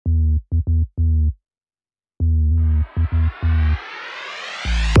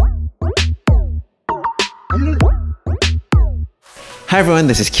Hi everyone,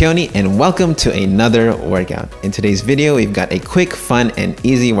 this is Keoni and welcome to another workout. In today's video, we've got a quick, fun, and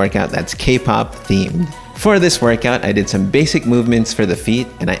easy workout that's K-pop themed. For this workout, I did some basic movements for the feet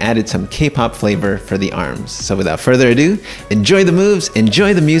and I added some K-pop flavor for the arms. So without further ado, enjoy the moves,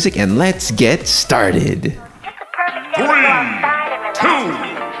 enjoy the music, and let's get started. 3, 2, 1,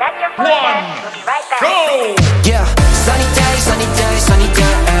 go! Yeah, sunny days,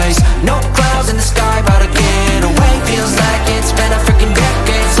 no clouds in the sky, about to get away. Feels like it's been a freaking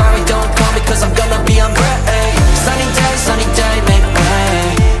decade. Sorry, don't call me cause I'm gonna be on break. Sunny day, make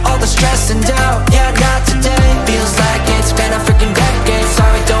way. All the stress and doubt, yeah, not today. Feels like it's been a freaking decade.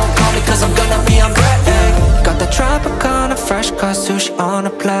 Sorry, don't call me cause I'm gonna be on break. Got the Tropicana, fresh cut sushi on a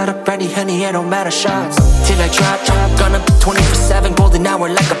platter. Brandy, honey, it don't matter, shots till I drop. Gonna be 24/7, golden hour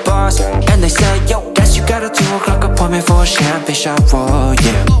like a boss. And they say, yo, guess you got a 2 o'clock appointment for a champagne shot, whoa,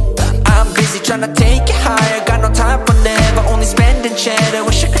 yeah. I'm busy tryna take it higher, got no time for never, only spending cheddar.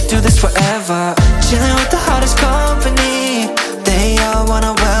 Wish I could do this forever. Chilling with the hottest company, they all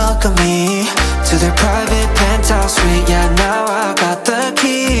wanna welcome me to their private penthouse suite. Yeah, now I got the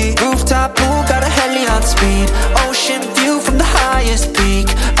key. Rooftop pool, got a heli on speed. Ocean view from the highest peak.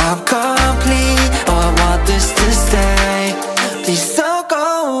 I'm complete, oh I want this to stay. Please don't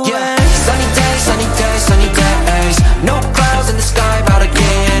go away. Yeah. Sunny days, no clouds in the sky, about to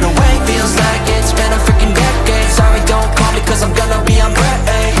get away. Feels like it's been a freaking decade. Sorry, don't call me cause I'm gonna be on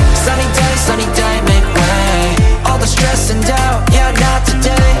break. Sunny day, make way. All the stress and doubt, yeah, not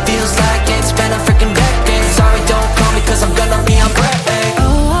today. Feels like it's been a freaking decade. Sorry, don't call me cause I'm gonna be on break.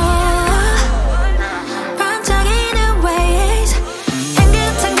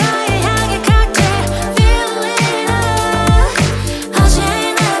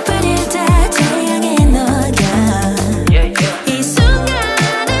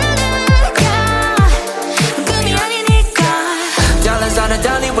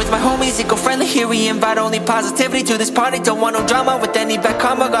 Eco-friendly, here we invite only positivity to this party. Don't want no drama with any bad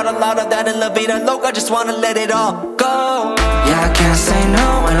karma. Got a lot of that elevator low, I just wanna let it all go. Yeah, I can't say no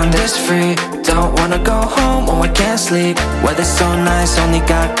when I'm this free. Don't wanna go home, oh I can't sleep. Weather's so nice, only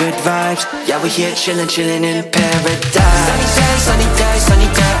got good vibes. Yeah, we here chillin' in paradise. Sunny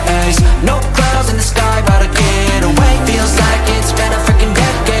days, no clouds in the sky, about to get away. Feels like it's been a freaking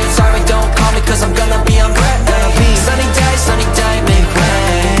decade. Sorry, don't call me cause I'm gonna be on break. Sunny day, make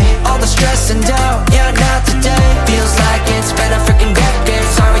way. All the stress and doubt, yeah, not today. Feels like it's been a freaking decade.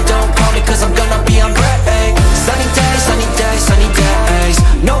 Sorry, don't call me cause I'm gonna be on break. Sunny days,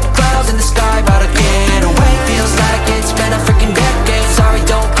 no clouds in the sky, about to get away. Feels like it's been a freaking decade. Sorry,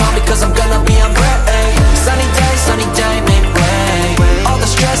 don't call me cause I'm gonna be on break. Sunny day, make way. All the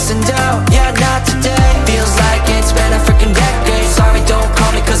stress and doubt, yeah, not today. Feels like it's been a freaking decade. Sorry, don't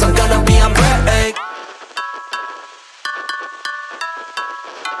call me cause I'm gonna be on break.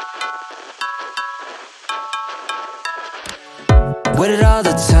 Where did all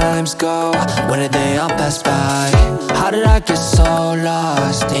the times go? When did they all pass by? How did I get so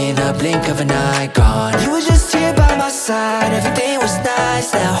lost in a blink of an eye? Gone. You were just here by my side. Everything was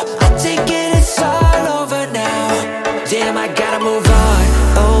nice now. I take it, it's all over now. Damn, I gotta move on,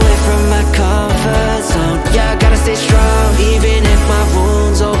 away from my comfort zone. Yeah, I gotta stay strong, even if my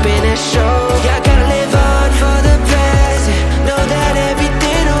wounds open and show. Yeah, I gotta live on for the present. Know that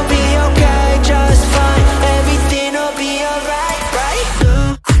everything will be okay, just fine. Everything will be alright.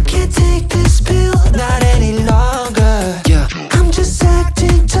 Not any longer, yeah. I'm just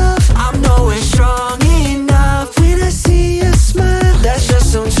acting tough, I'm nowhere strong enough. When I see you smile, that's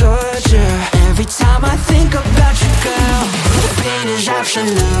just some torture. Every time I think about you, girl, the pain is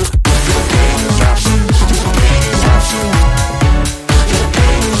absolute. The pain is absolute. The pain is absolute. The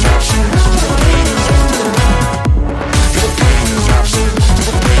pain is absolute. The pain is absolute.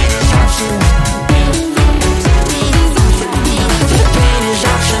 The pain is absolute. The pain is absolute. The pain is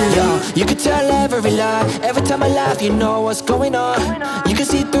absolute. Yo, you can tell every lie. Every time I laugh, you know what's going on. You can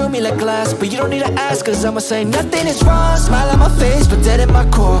see through me like glass, but you don't need to ask, cause I'ma say nothing is wrong. Smile on my face, but dead in my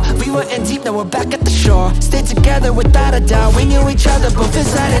core. We were in deep, now we're back at the shore. Stay together without a doubt. We knew each other both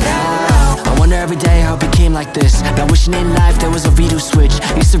inside and out. I wonder every day how it became like this. Not wishing in life there was a redo switch.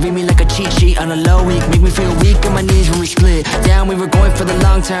 Used to read me like a cheat sheet on a low week. Make me feel weak on my knees when we split. Down, we were going for the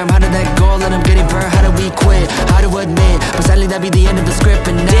long term. How did that go? Let him getting burned. How did we quit? How to admit? But sadly that'd be the end of the script.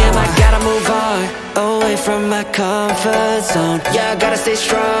 And now damn, I gotta move on, away from my comfort zone. Yeah, I gotta stay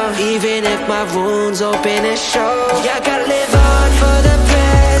strong, even if my wounds open and show. Yeah, I gotta live on for the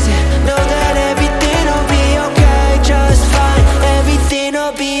present. Know that everything will be okay, just fine. Everything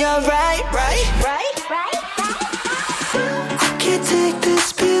will be alright, right? I can't take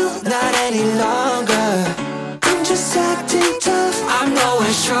this pill, not any longer. I'm just acting tough, I'm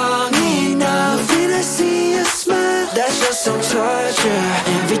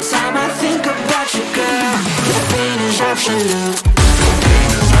absolute.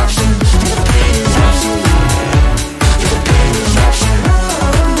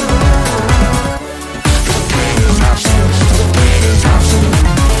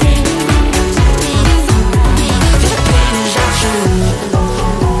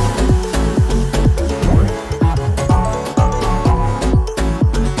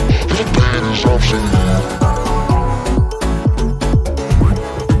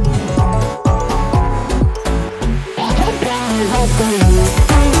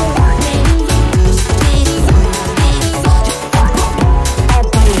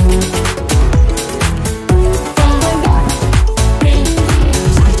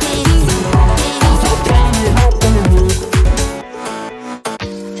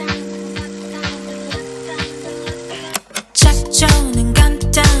 작전은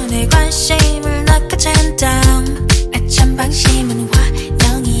간단해 관심을 낚아챈 다음 애찬 방심은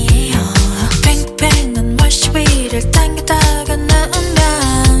환영이에요. 팽팽한 월시 위를 당겨다가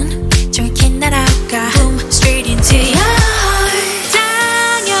넣으면 정확히 날아가 Boom straight into your heart.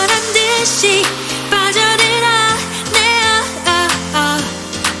 당연한 듯이 빠져들어 내어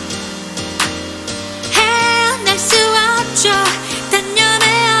헤어날 수 없죠.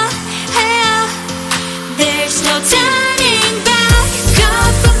 단연해요 해요. There's no turning back.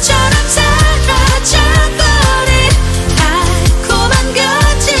 거품처럼 사라져버린 달콤한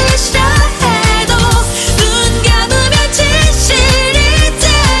거짓이라 해도 눈 감으면 진실이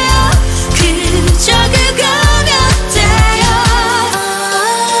돼요. 그저 그거면 돼요.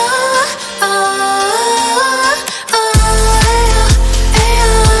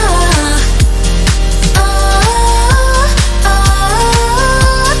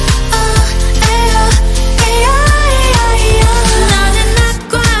 나는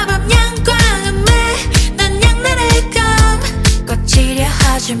낮과 밤 양과 음에 난 양날의 검 거치려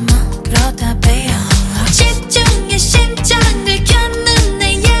하지 뭐 그러다 배요. 집중해 심장을 켜는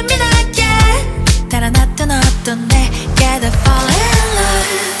내 예민하게 달아났던 어떤 내게 다 fall in love.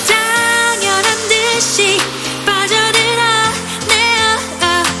 당연한 듯이 빠져들어 내어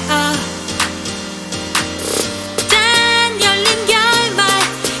단 열린 결말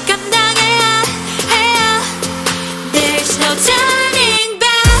감당해야 해요. There's no turning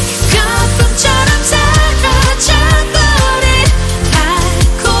back. 거품처럼 사라져버린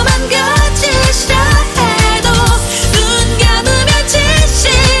달콤한 거짓이라 해도 눈 감으면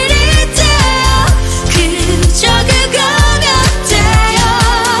진실이 돼요. 그저 그거면 돼요.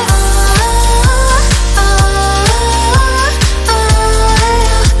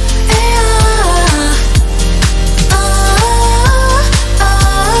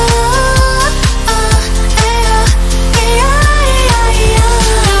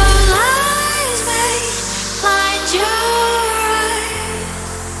 Lies may blind your eyes.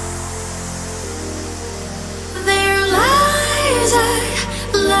 Their lies are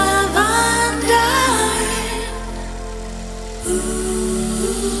love undone.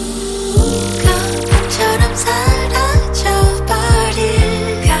 거품처럼 사라져버릴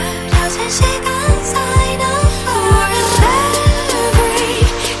가려진 시간 사이 no more. Every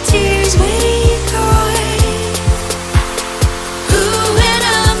tears we cry. 후회는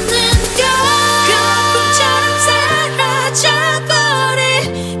없는 걸. 거품처럼 사라져버린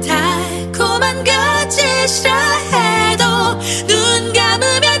달콤한 거짓이라 해도 눈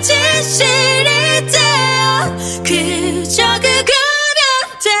감으면 진실이 돼요. 그저 그거면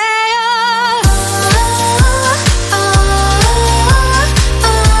돼요.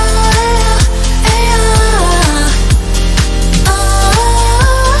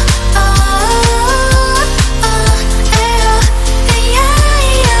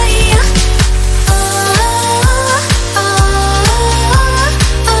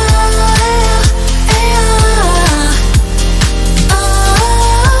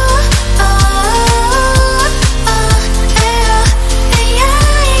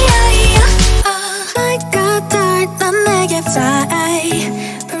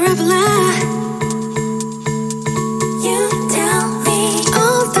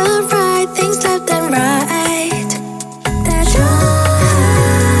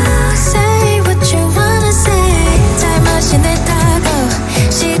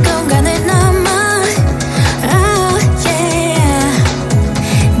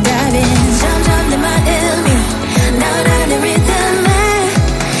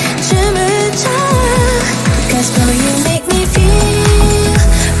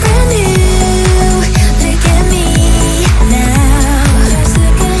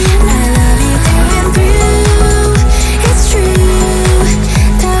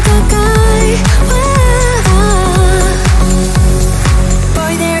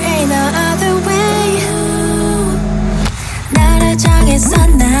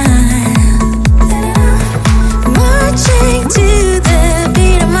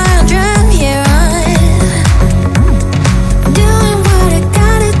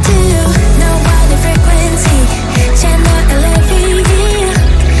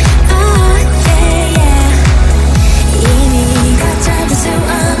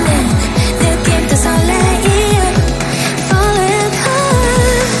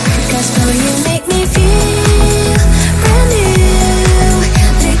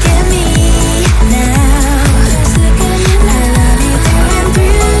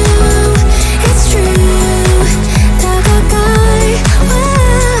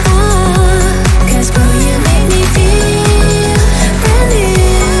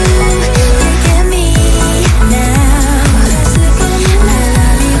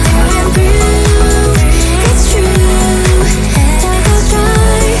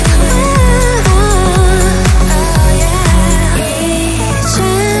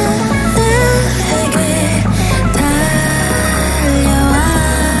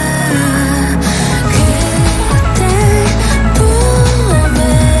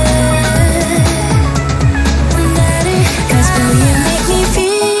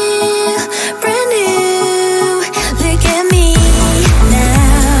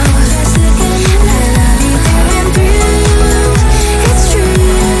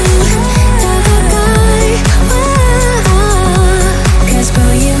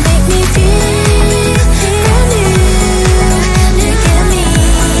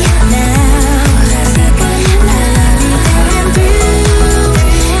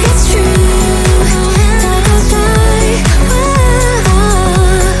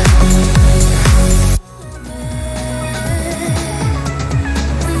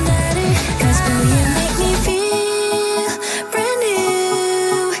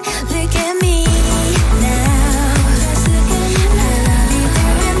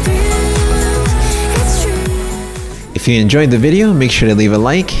 If you enjoyed the video, make sure to leave a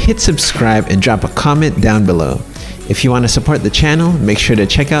like, hit subscribe, and drop a comment down below. If you want to support the channel, make sure to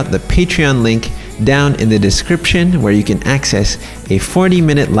check out the Patreon link down in the description where you can access a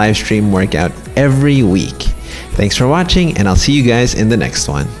 40-minute live stream workout every week. Thanks for watching, and I'll see you guys in the next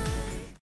one.